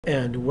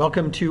And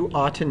welcome to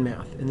Autumn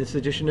Math. In this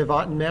edition of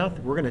Autumn Math,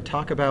 we're going to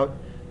talk about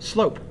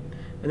slope.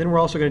 And then we're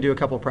also going to do a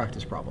couple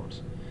practice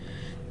problems.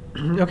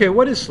 Okay,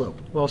 what is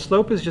slope? Well,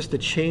 slope is just a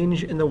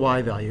change in the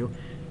y value,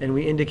 and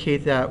we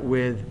indicate that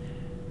with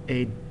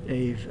a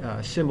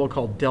symbol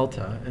called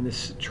delta, and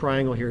this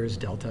triangle here is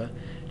delta.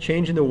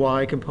 Change in the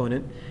y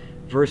component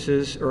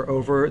versus or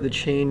over the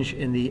change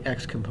in the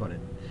x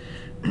component.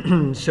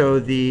 So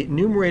the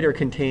numerator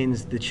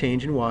contains the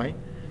change in y,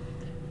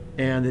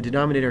 and the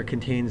denominator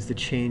contains the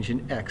change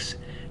in x.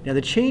 Now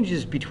the change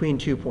is between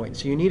 2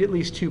 points, so you need at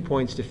least 2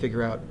 points to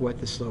figure out what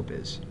the slope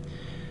is.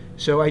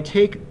 So I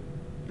take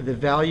the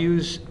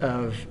values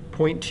of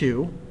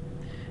 0.2,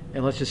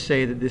 and let's just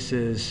say that this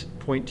is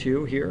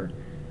 0.2 here.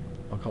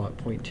 I'll call it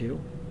 0.2.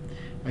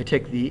 I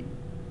take the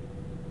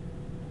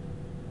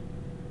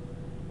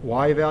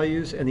y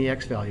values and the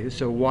x values,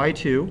 so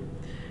y2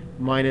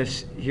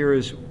 minus, here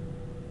is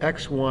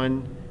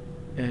x1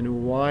 and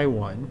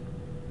y1.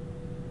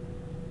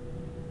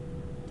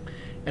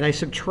 And I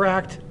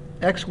subtract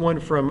x1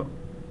 from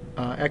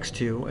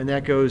x2, and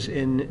that goes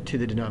into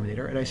the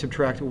denominator. And I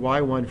subtract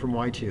y1 from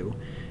y2,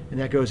 and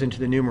that goes into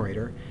the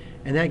numerator.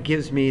 And that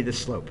gives me the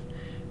slope.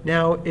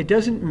 Now, it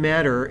doesn't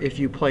matter if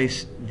you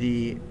place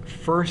the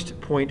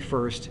first point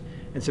first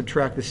and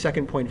subtract the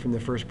second point from the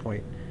first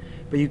point.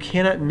 But you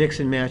cannot mix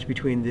and match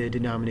between the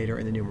denominator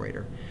and the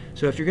numerator.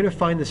 So if you're going to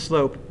find the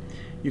slope,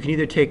 you can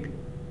either take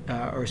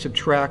or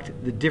subtract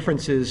the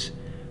differences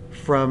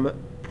from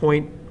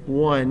point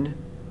 1,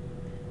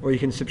 or you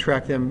can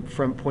subtract them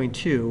from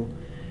 0.2,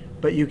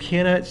 but you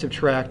cannot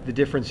subtract the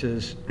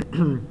differences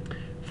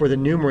for the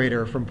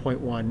numerator from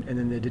 0.1 and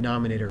then the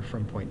denominator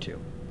from 0.2. All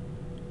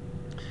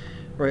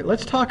right,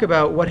 let's talk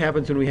about what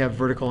happens when we have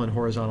vertical and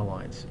horizontal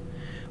lines.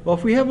 Well,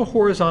 if we have a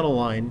horizontal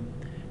line,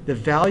 the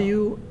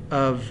value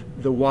of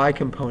the y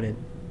component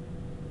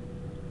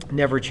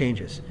never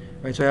changes.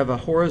 Right, so I have a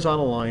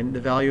horizontal line,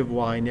 the value of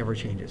y never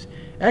changes.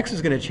 X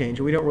is going to change,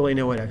 and we don't really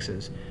know what x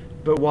is,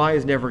 but y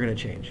is never going to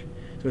change.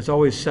 So it's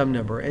always some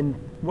number. And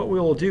what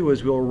we'll do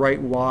is we'll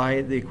write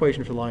y, the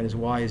equation for the line is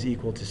y is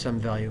equal to some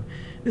value.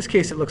 In this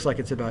case, it looks like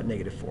it's about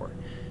 -4.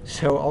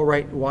 So I'll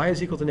write y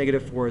is equal to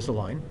 -4 as the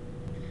line.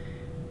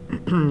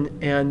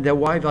 And the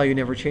y value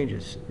never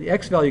changes. The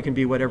x value can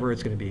be whatever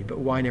it's going to be, but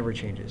y never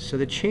changes. So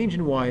the change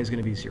in y is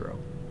going to be 0.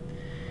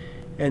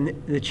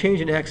 And the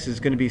change in x is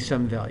going to be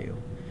some value.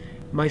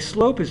 My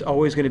slope is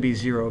always going to be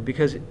 0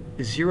 because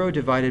 0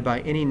 divided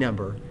by any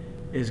number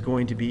is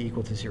going to be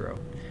equal to 0.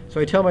 So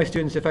I tell my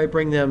students if I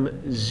bring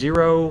them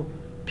 0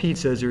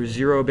 pizzas or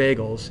 0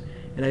 bagels,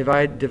 and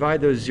I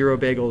divide those 0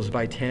 bagels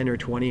by 10 or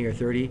 20 or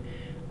 30,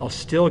 I'll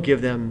still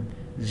give them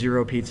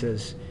 0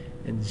 pizzas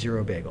and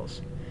 0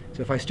 bagels.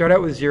 So if I start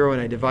out with 0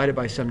 and I divide it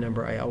by some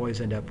number, I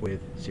always end up with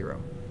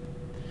 0.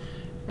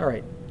 All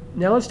right,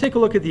 now let's take a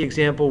look at the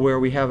example where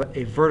we have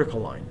a vertical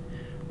line.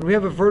 When we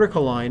have a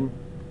vertical line,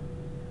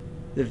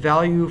 the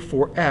value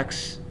for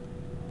x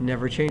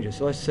never changes.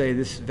 So let's say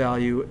this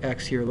value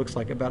x here looks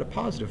like about a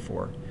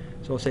 +4.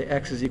 So I'll say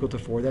x is equal to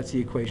 4. That's the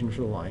equation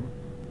for the line.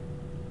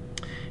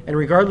 And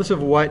regardless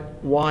of what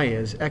y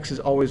is, x is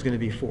always going to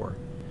be 4.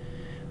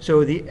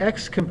 So the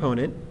x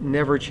component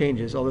never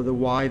changes, although the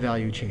y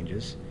value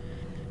changes.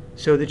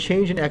 So the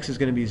change in x is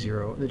going to be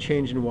 0. The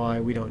change in y,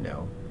 we don't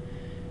know.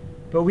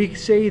 But we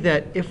say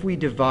that if we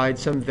divide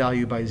some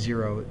value by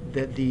 0,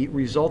 that the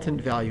resultant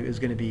value is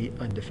going to be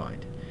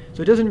undefined.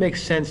 So it doesn't make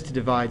sense to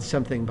divide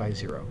something by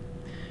 0.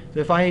 So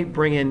if I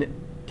bring in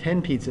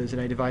 10 pizzas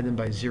and I divide them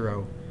by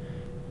 0,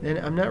 then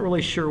I'm not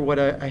really sure what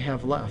I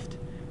have left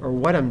or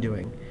what I'm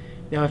doing.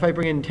 Now if I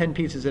bring in 10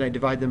 pizzas and I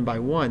divide them by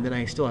 1, then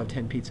I still have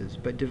 10 pizzas.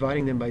 But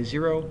dividing them by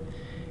 0,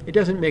 it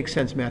doesn't make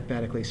sense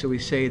mathematically, so we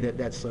say that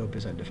that slope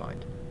is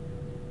undefined.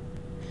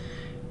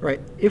 Right,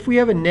 if we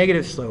have a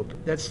negative slope,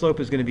 that slope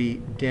is going to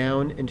be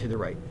down and to the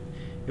right.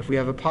 If we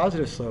have a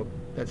positive slope,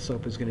 that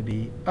slope is going to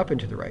be up and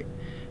to the right.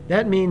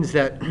 That means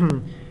that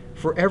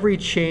for every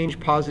change,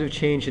 positive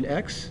change in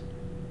x,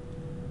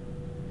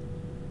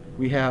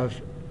 we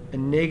have a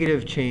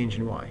negative change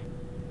in y.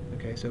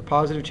 Okay, so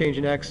positive change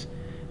in x,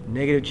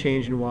 negative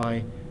change in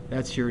y,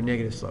 that's your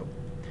negative slope.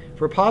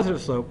 For a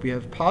positive slope, we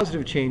have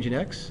positive change in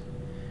x,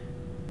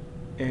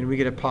 and we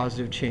get a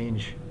positive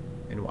change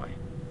in y.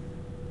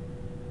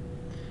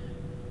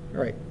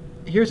 All right,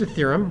 here's a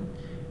theorem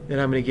that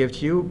I'm going to give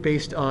to you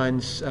based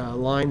on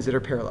lines that are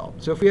parallel.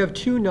 So if we have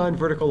two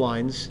non-vertical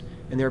lines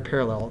and they're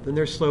parallel, then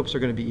their slopes are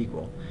going to be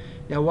equal.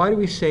 Now, why do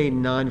we say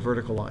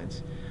non-vertical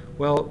lines?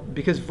 Well,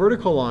 because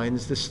vertical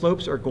lines, the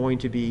slopes are going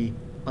to be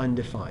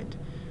undefined.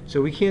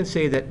 So we can't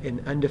say that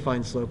an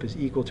undefined slope is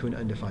equal to an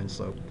undefined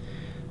slope.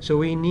 So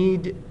we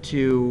need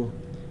to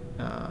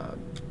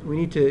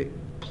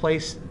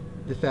place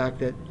the fact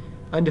that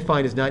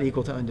undefined is not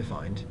equal to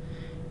undefined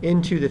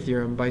into the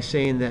theorem by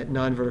saying that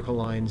non-vertical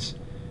lines,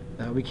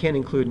 we can't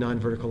include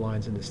non-vertical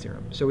lines in this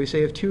theorem. So we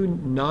say if two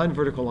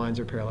non-vertical lines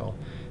are parallel,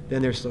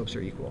 then their slopes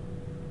are equal.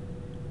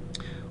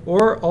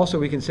 Or also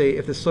we can say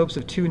if the slopes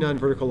of two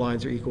non-vertical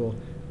lines are equal,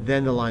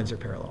 then the lines are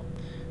parallel.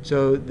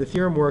 So the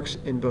theorem works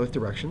in both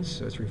directions,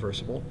 so it's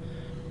reversible.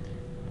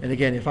 And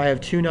again, if I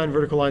have two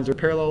non-vertical lines that are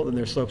parallel, then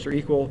their slopes are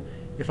equal.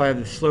 If I have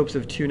the slopes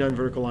of two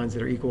non-vertical lines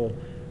that are equal,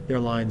 their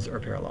lines are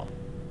parallel.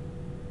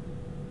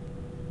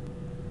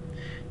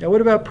 Now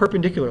what about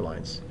perpendicular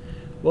lines?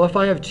 Well, if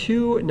I have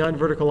two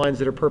non-vertical lines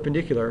that are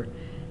perpendicular,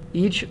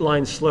 each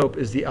line's slope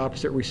is the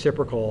opposite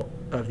reciprocal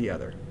of the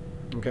other.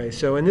 Okay,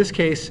 so in this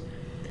case,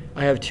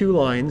 I have two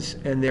lines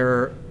and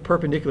they're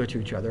perpendicular to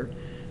each other.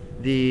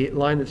 The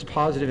line that's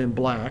positive in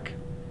black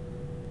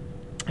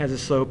has a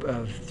slope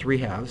of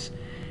 3/2,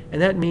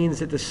 and that means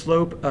that the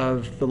slope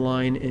of the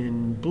line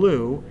in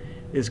blue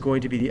is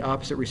going to be the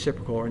opposite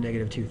reciprocal, or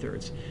negative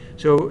 2/3.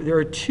 So there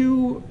are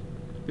two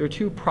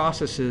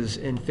processes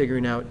in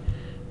figuring out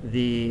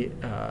the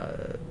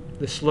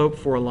slope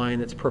for a line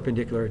that's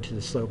perpendicular to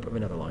the slope of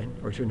another line,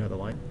 or to another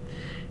line.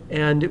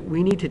 And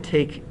we need to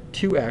take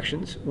two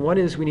actions. One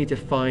is we need to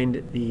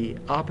find the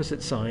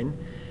opposite sign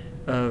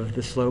of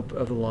the slope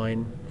of the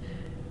line.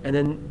 And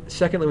then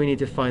secondly, we need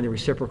to find the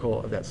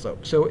reciprocal of that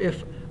slope. So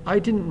if I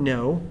didn't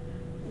know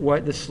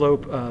what the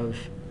slope of,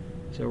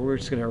 so we're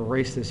just going to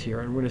erase this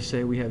here, and we're going to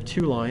say we have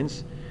two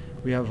lines.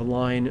 We have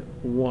line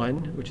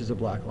 1, which is a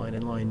black line,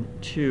 and line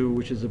 2,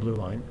 which is a blue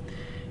line.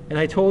 And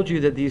I told you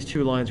that these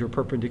two lines were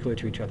perpendicular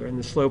to each other, and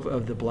the slope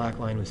of the black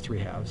line was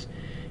 3/2.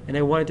 And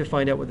I wanted to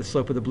find out what the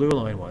slope of the blue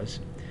line was.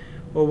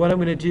 Well, what I'm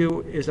going to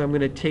do is I'm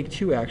going to take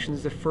two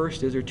actions. The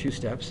first is, or two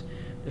steps.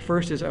 The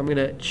first is I'm going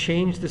to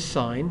change the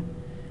sign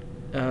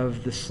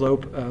of the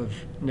slope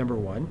of number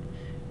 1.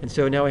 And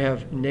so now I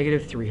have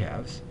negative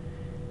 3/2.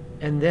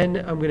 And then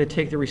I'm going to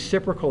take the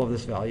reciprocal of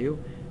this value,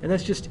 and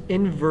that's just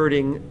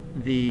inverting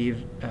the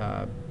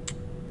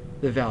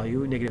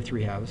value, negative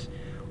 3/2.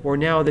 Or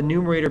now the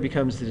numerator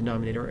becomes the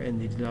denominator, and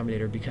the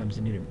denominator becomes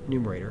the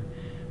numerator.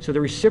 So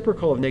the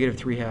reciprocal of negative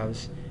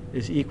 3/2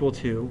 is equal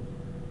to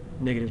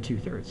negative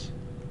 2/3.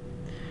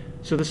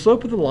 So the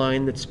slope of the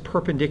line that's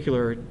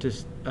perpendicular to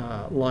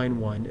line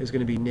 1 is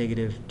going to be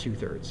negative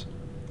 2/3.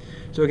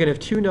 So again, if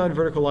two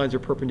non-vertical lines are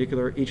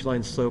perpendicular, each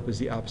line's slope is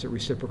the opposite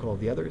reciprocal of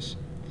the others.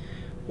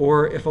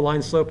 Or if a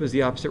line's slope is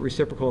the opposite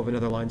reciprocal of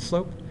another line's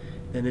slope,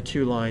 then the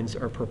two lines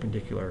are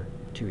perpendicular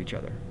to each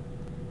other.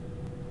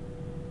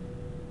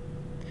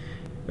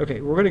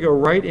 Okay, we're going to go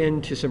right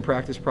into some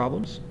practice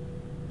problems.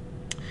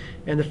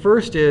 And the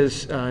first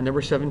is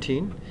number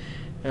 17.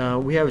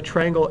 We have a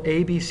triangle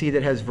ABC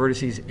that has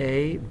vertices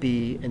A,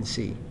 B, and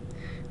C.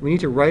 We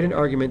need to write an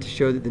argument to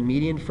show that the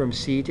median from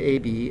C to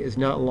AB is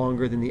not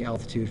longer than the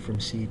altitude from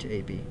C to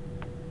AB.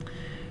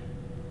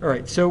 All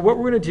right, so what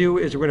we're going to do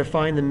is we're going to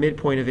find the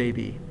midpoint of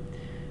AB.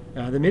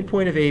 The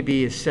midpoint of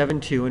AB is 7,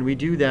 2, and we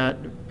do that,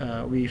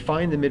 we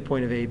find the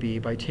midpoint of AB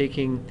by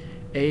taking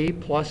A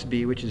plus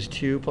B, which is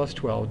 2 plus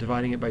 12,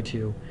 dividing it by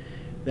 2.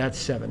 That's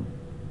 7.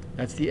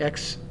 That's the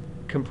x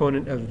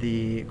component of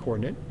the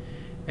coordinate.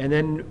 And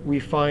then we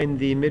find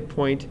the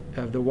midpoint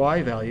of the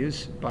y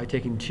values by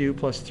taking 1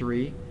 plus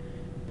 3,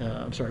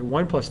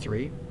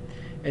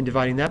 and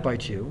dividing that by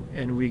 2,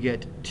 and we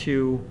get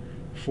 2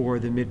 for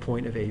the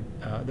midpoint of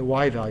the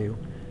y value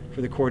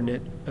for the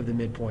coordinate of the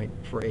midpoint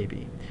for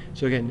AB.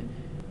 So again,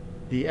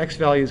 the x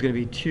value is going to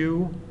be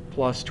 2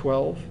 plus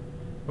 12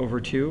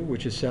 over 2,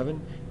 which is 7,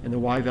 and the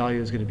y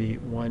value is going to be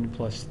 1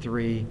 plus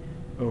 3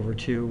 over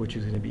 2, which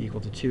is going to be equal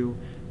to 2.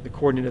 The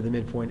coordinate of the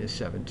midpoint is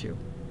 7, 2.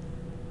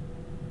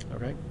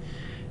 Okay.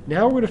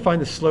 Now we're going to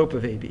find the slope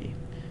of AB.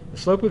 The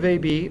slope of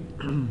AB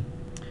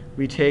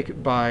we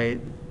take by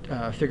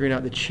figuring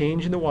out the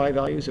change in the y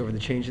values over the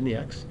change in the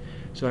x.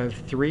 So I have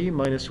 3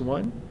 minus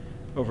 1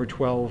 over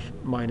 12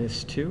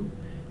 minus 2,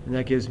 and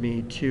that gives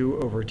me 2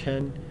 over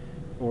 10,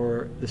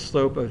 or the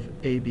slope of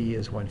AB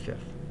is 1/5.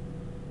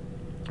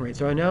 All right,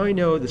 so now I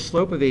know the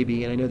slope of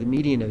AB and I know the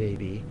median of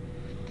AB.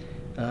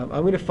 I'm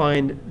going to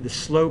find the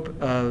slope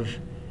of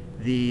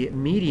the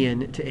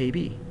median to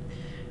AB.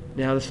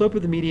 Now the slope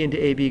of the median to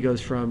AB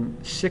goes from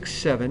 6,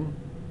 7,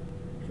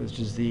 which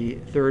is the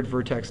third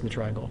vertex in the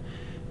triangle,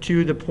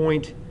 to the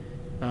point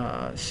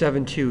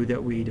 7, 2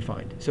 that we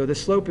defined. So the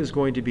slope is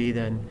going to be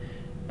then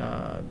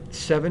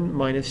 7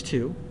 minus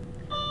 2,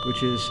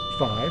 which is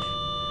 5,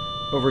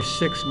 over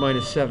 6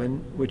 minus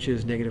 7, which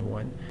is negative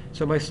 1.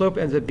 So my slope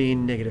ends up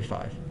being negative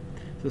 5.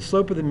 So the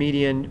slope of the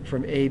median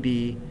from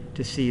AB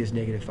to C is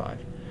negative 5.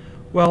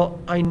 Well,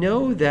 I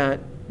know that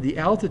the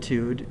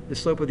altitude, the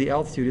slope of the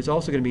altitude is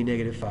also going to be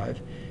negative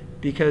 5,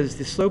 because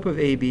the slope of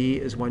AB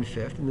is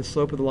 1/5, and the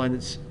slope of the line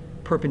that's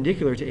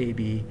perpendicular to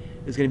AB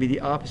is going to be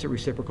the opposite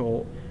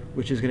reciprocal,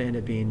 which is going to end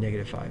up being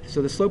negative 5.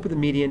 So the slope of the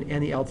median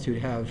and the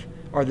altitude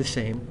are the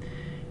same,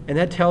 and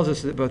that tells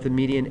us that both the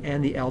median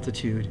and the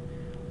altitude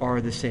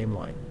are the same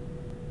line.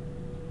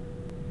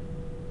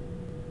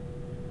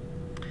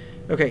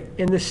 Okay,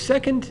 in the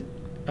second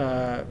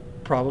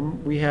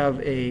problem, we have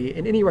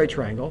an any right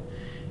triangle.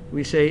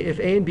 We say if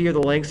A and B are the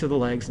lengths of the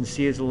legs and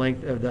C is the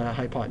length of the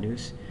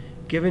hypotenuse,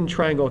 given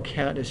triangle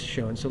cat is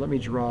shown. So let me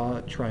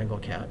draw triangle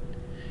cat.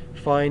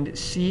 Find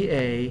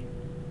CA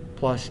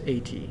plus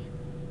AT.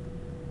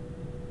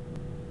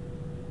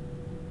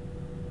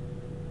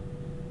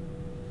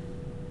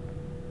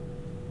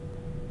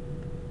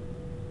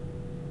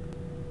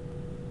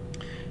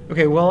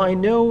 Okay, well, I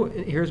know,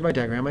 here's my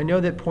diagram. I know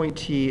that point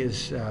T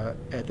is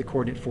at the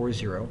coordinate 4,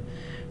 0.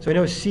 So I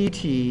know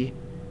CT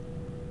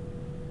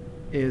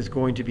is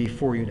going to be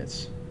 4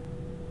 units.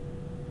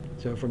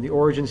 So from the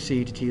origin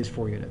C to T is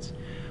 4 units.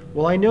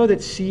 Well, I know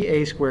that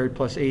CA squared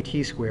plus AT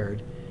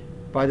squared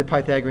by the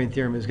Pythagorean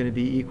theorem is going to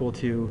be equal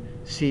to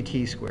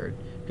CT squared,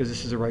 because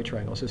this is a right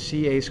triangle. So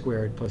CA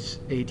squared plus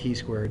AT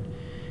squared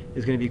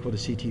is going to be equal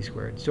to CT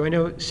squared. So I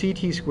know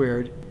CT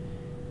squared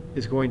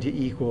is going to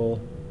equal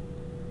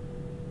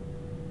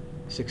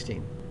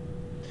 16.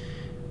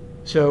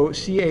 So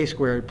CA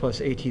squared plus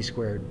AT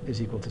squared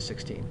is equal to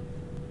 16.